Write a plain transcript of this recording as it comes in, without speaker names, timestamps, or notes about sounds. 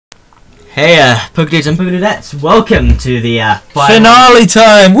Hey, Pokedudes and Pokedudettes, welcome to the finale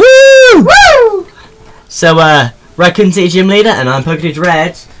time! Woo! Woo! So, Raccoon City Gym Leader, and I'm Pokedude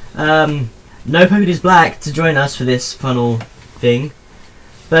Red. No Pokedude Black to join us for this funnel thing,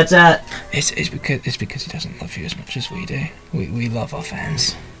 but it's because he doesn't love you as much as we do. We love our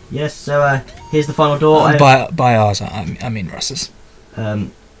fans. Yes. So, here's the final door. By ours, I mean Russ's.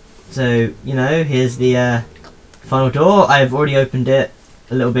 So you know, here's the final door. I've already opened it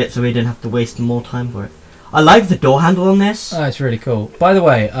a little bit so we didn't have to waste more time for it. I like the door handle on this. Oh, it's really cool. By the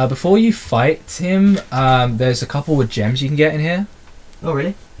way, before you fight him, there's a couple of gems you can get in here. Oh,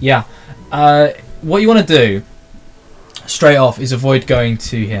 really? Yeah. What you want to do, straight off, is avoid going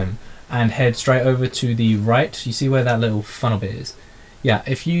to him and head straight over to the right. You see where that little funnel bit is? Yeah,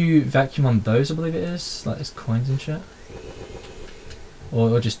 if you vacuum on those, I believe it is, like there's coins and shit.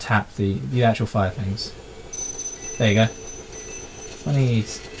 Or just tap the actual fire things. There you go.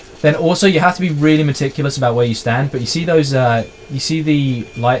 20s. Then also you have to be really meticulous about where you stand. But you see those? You see the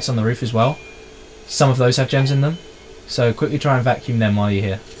lights on the roof as well. Some of those have gems in them. So quickly try and vacuum them while you're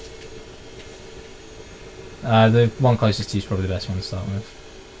here. The one closest to you is probably the best one to start with.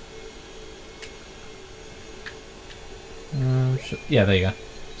 Yeah, there you go.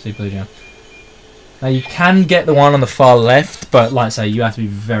 See blue gem. Now you can get the one on the far left, but like I say, you have to be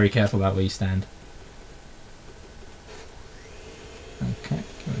very careful about where you stand. Okay,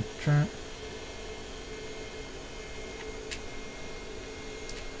 give it a try.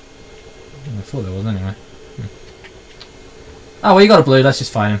 I thought there was anyway. Oh, well, you got a blue, let's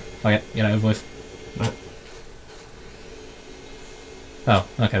just find him. Okay, get it over with. Right. Oh,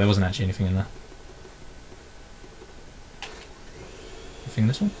 okay, there wasn't actually anything in there. Anything in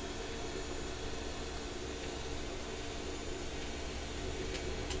this one?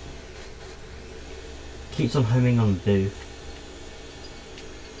 Keeps on homing on blue.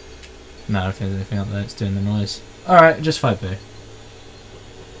 No, I don't think there's anything up there. It's doing the noise. Alright, just fight Boo.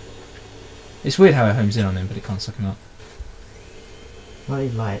 It's weird how it homes in on him, but it can't suck him up. What are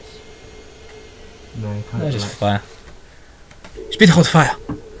these lights? No, you can't. They're just fire. Speed hold fire.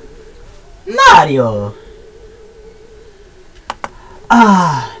 Mario!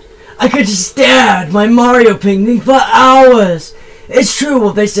 Ah! I could just stare at my Mario painting for hours! It's true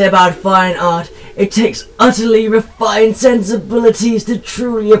what they say about fine art. It takes utterly refined sensibilities to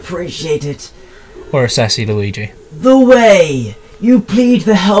truly appreciate it. Or a sassy Luigi. The way you plead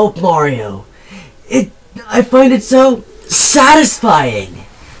for help, Mario. I find it so satisfying.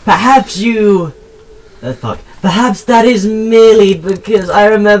 Perhaps you... Perhaps that is merely because I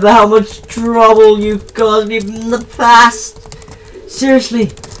remember how much trouble you've caused me in the past.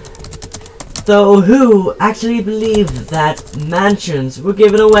 Seriously. Though who actually believed that mansions were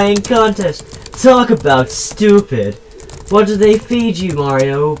given away in contests? Talk about stupid. What did they feed you,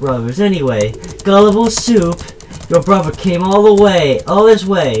 Mario brothers, anyway? Gullible soup? Your brother came all this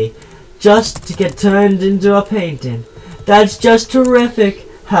way, just to get turned into a painting. That's just terrific.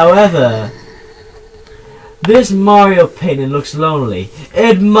 However, this Mario painting looks lonely.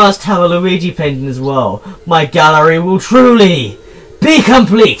 It must have a Luigi painting as well. My gallery will truly be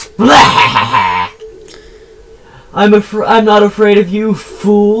complete. Blah! I'm not afraid of you,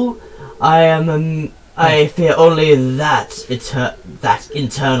 fool. I fear only that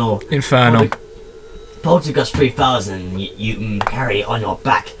internal Infernal. Poltergust 3000 you carry on your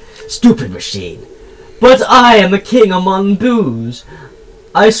back, stupid machine. But I am a king among boos.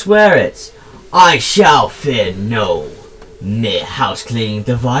 I swear it. I shall fear no mere house-cleaning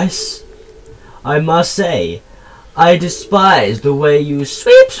device. I must say, I despise the way you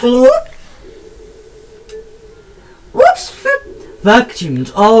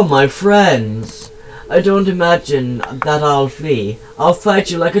vacuumed all my friends. I don't imagine that I'll flee. I'll fight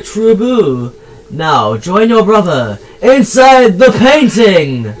you like a true boo. Now, join your brother inside the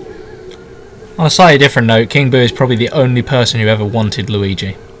painting! On a slightly different note, King Boo is probably the only person who ever wanted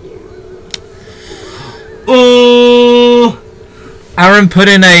Luigi. Oh! Aaron, put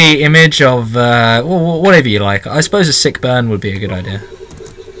in a image of, well, whatever you like. I suppose a sick burn would be a good idea.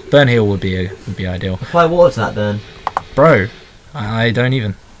 Burn heal would be ideal. Why water's that burn? Bro, I don't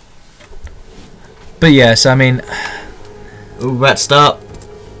even. But yes, I mean... Ooh, rat start.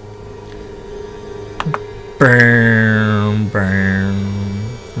 Burn, burn.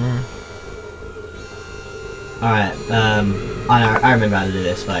 Alright, I remember how to do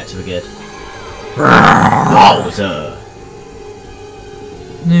this fight, so we're good. Bowser!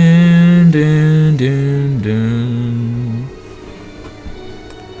 Dun, dun, dun, dun.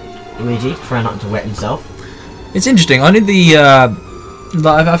 Luigi, try not to wet himself. It's interesting. I think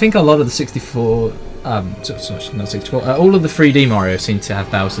a lot of the 64 not 64. All of the 3D Mario seem to have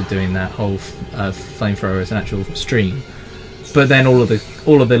Bowser doing that whole flamethrower as an actual stream, but then all of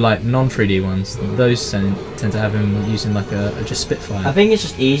the like non 3D ones, those tend to have him using like a just Spitfire. I think it's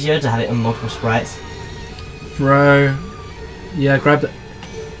just easier to have it on multiple sprites. Bro, yeah, grab that.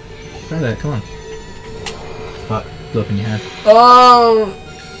 Grab that. Come on. Fuck. Blow up in your head. Oh,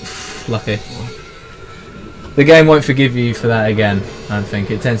 lucky. The game won't forgive you for that again. I don't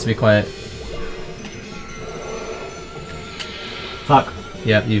think it tends to be quite. Fuck.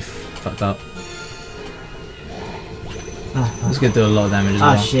 Yep, you've fucked up. Oh, It's gonna do a lot of damage as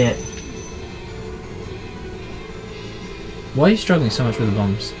well. Oh shit. Why are you struggling so much with the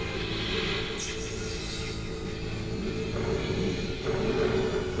bombs?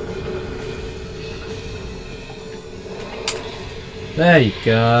 There you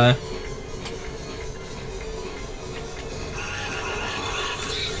go.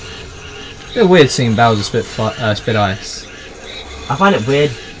 It's a bit weird seeing Bowser spit ice. I find it weird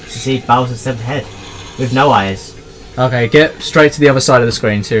to see Bowser's severed head with no eyes. Okay, get straight to the other side of the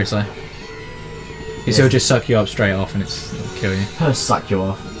screen, seriously. Because he'll just suck you up straight off and it'll kill you. I'll suck you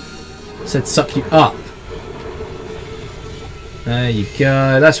off. I said suck you up. There you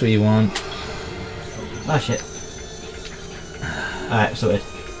go, that's what you want. Oh shit. Alright, sorted.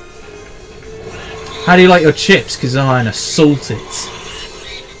 How do you like your chips? Because I'm assaulted.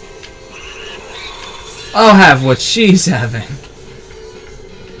 I'll have what she's having.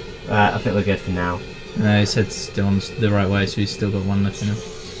 Alright, I think we're good for now. No, his head's still on the right way, so he's still got one left in him.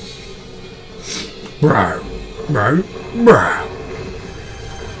 Bro, bro, bro.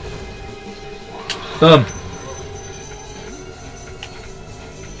 Boom.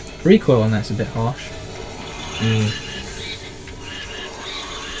 Recoil on that's a bit harsh.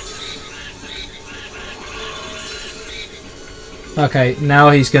 Okay, now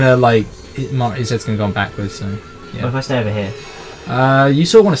he's gonna like his head's gonna go on backwards. So yeah. What if I stay over here? You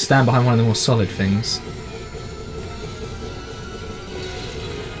sort of want to stand behind one of the more solid things.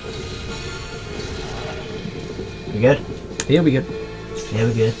 We good? Here we go. Yeah,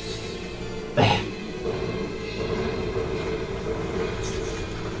 we're good.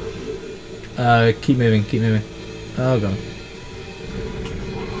 Keep moving, keep moving. Oh god.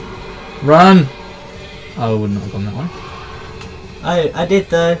 Run! Oh, I would not have gone that way. I did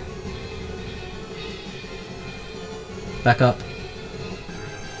though. Back up.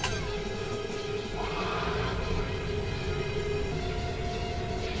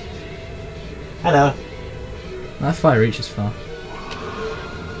 Hello. That fire reaches far.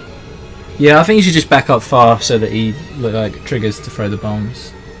 Yeah, I think you should just back up far so that he look like triggers to throw the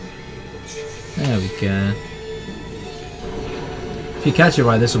bombs. There we go. If you catch it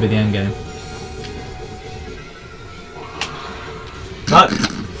right, this will be the end game. Fuck.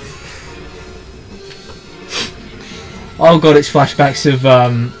 Oh god, it's flashbacks of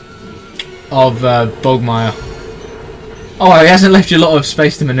Bogmire. Oh, he hasn't left you a lot of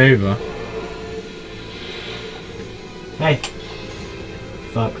space to manoeuvre. Hey.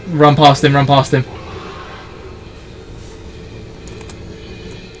 Fuck. Run past him, run past him.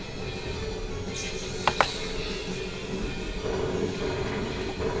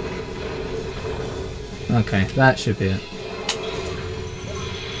 Okay, that should be it.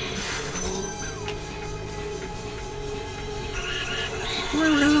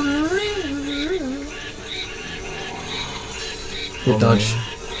 Good dodge.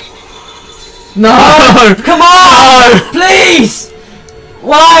 No! Oh, come on! No! Please!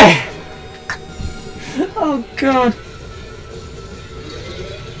 Why? Oh god.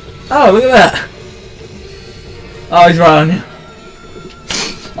 Oh, look at that. Oh, he's right on you.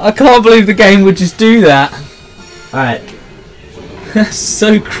 I can't believe the game would just do that. Alright. That's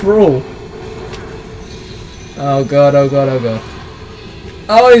so cruel. Oh god, oh god, oh god.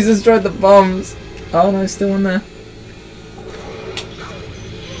 Oh, he's destroyed the bombs. Oh no, he's still on there.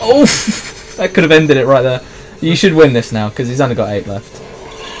 Oh, that could have ended it right there. You should win this now, because he's only got 8 left.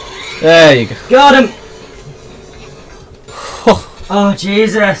 There you go. Got him! Oh,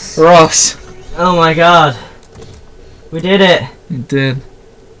 Jesus. Ross. Oh my god. We did it. You did.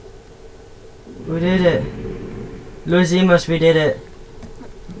 We did it. Luigimus, we did it.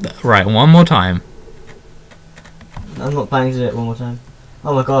 Right, one more time. I'm not planning to do it one more time.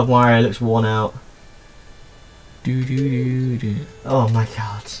 Oh my god, Mario looks worn out. Do do do do. Oh my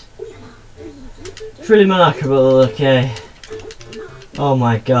god. It's really remarkable, okay. Oh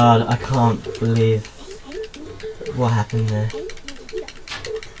my god, I can't believe what happened there.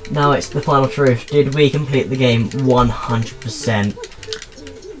 Now it's the final truth. Did we complete the game 100%?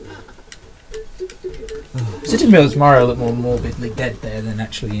 So it didn't realize Mario looked more morbidly dead there than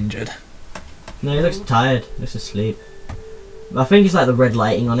actually injured. No, he looks tired. He looks asleep. I think it's like the red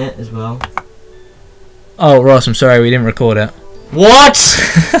lighting on it as well. Oh, Ross, I'm sorry, we didn't record it. What?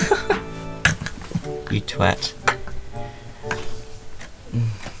 You twat.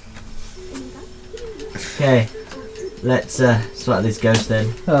 Okay, let's sort out this ghost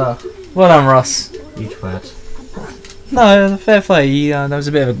then. Oh, well done, Ross. You twat. No, fair play. That was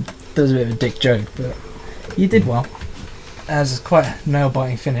a bit of a dick joke, but you did well. As quite a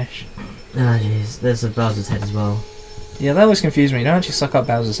nail-biting finish. Ah, jeez. There's a Bowser's head as well. Yeah, that always confused me. You don't actually suck up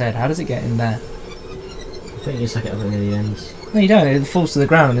Bowser's head. How does it get in there? I think you suck it up near the end. No, you don't. It falls to the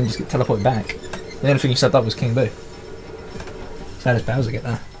ground and then just get teleported back. The only thing you sucked up was King Boo. So how does Bowser get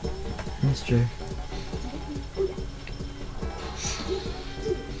there? That's true.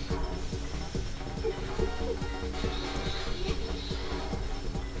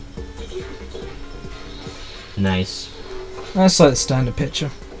 Nice. That's like the standard picture.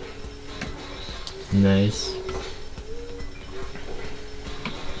 Nice.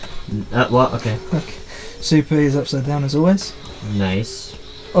 What? Okay. Okay. Super is upside down as always. Nice.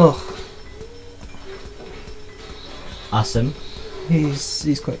 Oh, Awesome.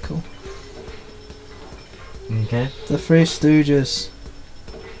 he's quite cool. Okay. The Three Stooges.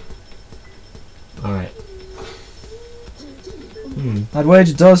 Alright. I'd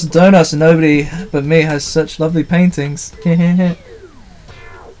wager dollars and donuts and nobody but me has such lovely paintings. Okay,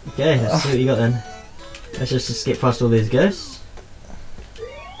 let's see what you got then. Let's just skip past all these ghosts.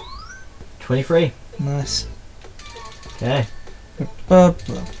 23. Nice. Okay. Oh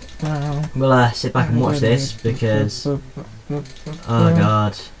We'll sit back and watch this because... Oh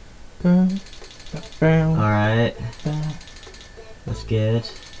god. Alright. That's good.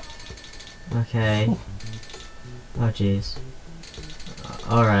 Okay. Oh jeez.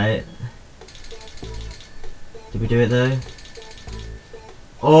 Alright. Did we do it though?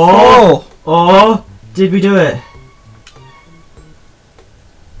 Oh! Oh! Did we do it?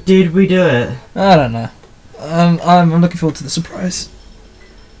 Did we do it? I don't know. I'm looking forward to the surprise.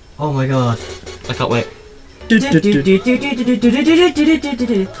 Oh my god. I can't wait. Please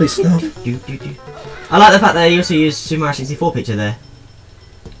stop. I like the fact that he also used Super Mario 64 picture there.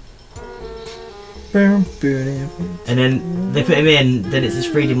 And then they put him in, then it's this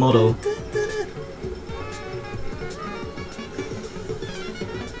 3D model.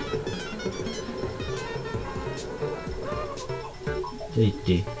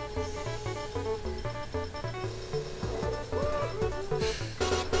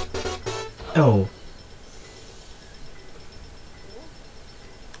 Oh.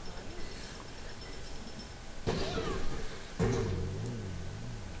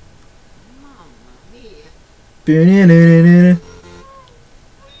 Oh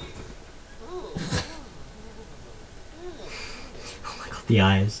my god, the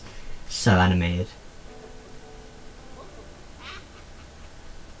eyes. So animated.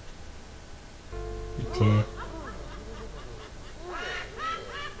 Dear.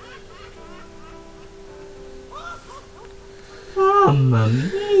 Mamma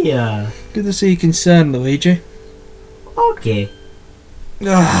mia! Good to see you concerned, Luigi. Okay.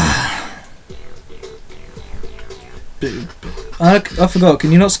 I forgot,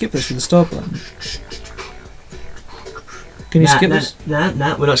 can you not skip this with the start button? Can you skip this?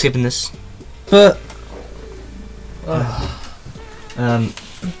 Nah, we're not skipping this. But...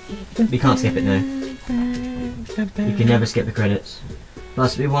 We can't skip it now. You can never skip the credits.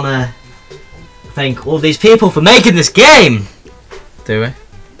 Plus, we want to thank all these people for making this game! Do we?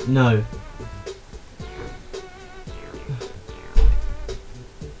 No.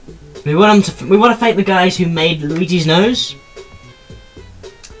 We want to thank the guys who made Luigi's nose.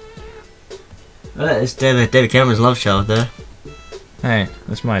 It's David Cameron's love child there. Hey,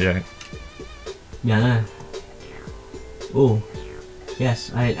 that's my joke. Yeah, I know. Oh,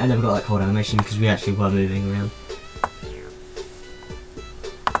 yes, I never got that cold animation because we actually were moving around.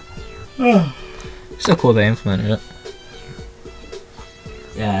 Still cool they implemented it.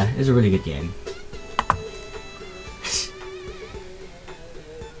 Yeah, it's a really good game.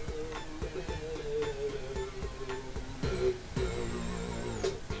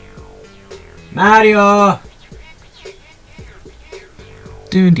 Mario!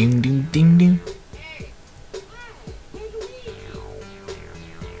 Ding ding ding ding ding.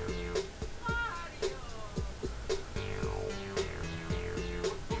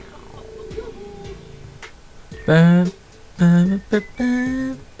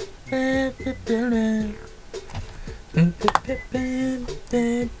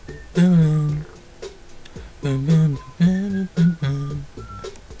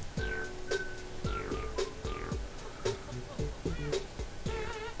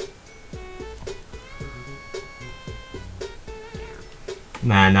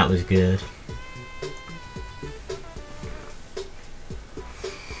 that was good.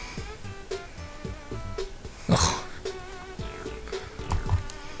 Ugh.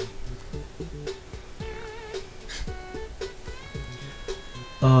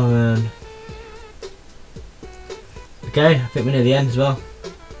 Oh man. Okay, I think we're near the end as well.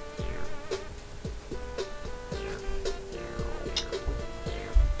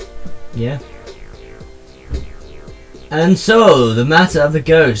 Yeah. And so, the matter of the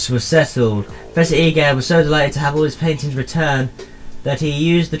ghosts was settled. Professor Egan was so delighted to have all his paintings returned that he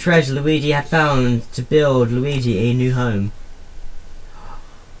used the treasure Luigi had found to build Luigi a new home.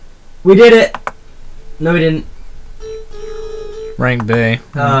 We did it! No, we didn't. Rank B.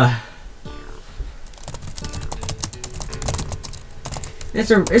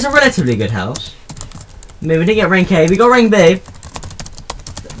 It's a relatively good house. I mean, we didn't get rank A, we got rank B.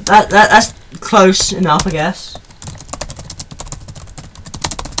 That's close enough, I guess.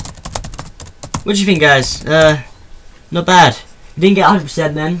 What do you think, guys? Not bad. We didn't get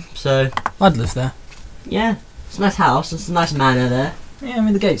 100% then, so I'd live there. yeah, it's a nice house. It's a nice manor there. Yeah, I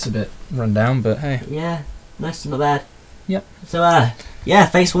mean the gate's a bit run down, but hey. Yeah, nice, not bad. Yep. So yeah,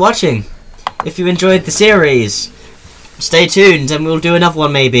 thanks for watching. If you enjoyed the series, stay tuned, and we'll do another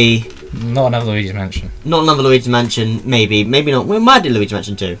one maybe. Not another Luigi's Mansion. Not another Luigi Mansion, maybe not. We might do Luigi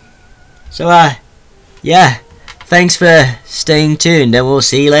Mansion 2. So yeah, thanks for staying tuned, and we'll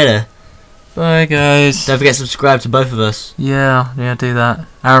see you later. Bye guys. Don't forget to subscribe to both of us. Yeah, do that.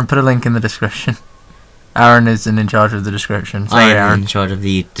 Aaron, put a link in the description. Aaron is in charge of the description. Sorry, I am Aaron. in charge of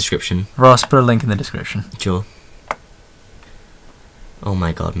the description. Ross, put a link in the description. Sure. Oh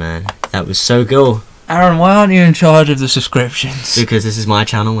my god, man. That was so cool. Aaron, why aren't you in charge of the subscriptions? Because this is my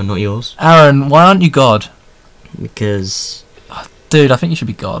channel and not yours. Aaron, why aren't you God? Because... Dude, I think you should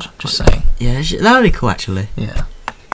be God. Just saying. yeah, that would be cool, actually. Yeah.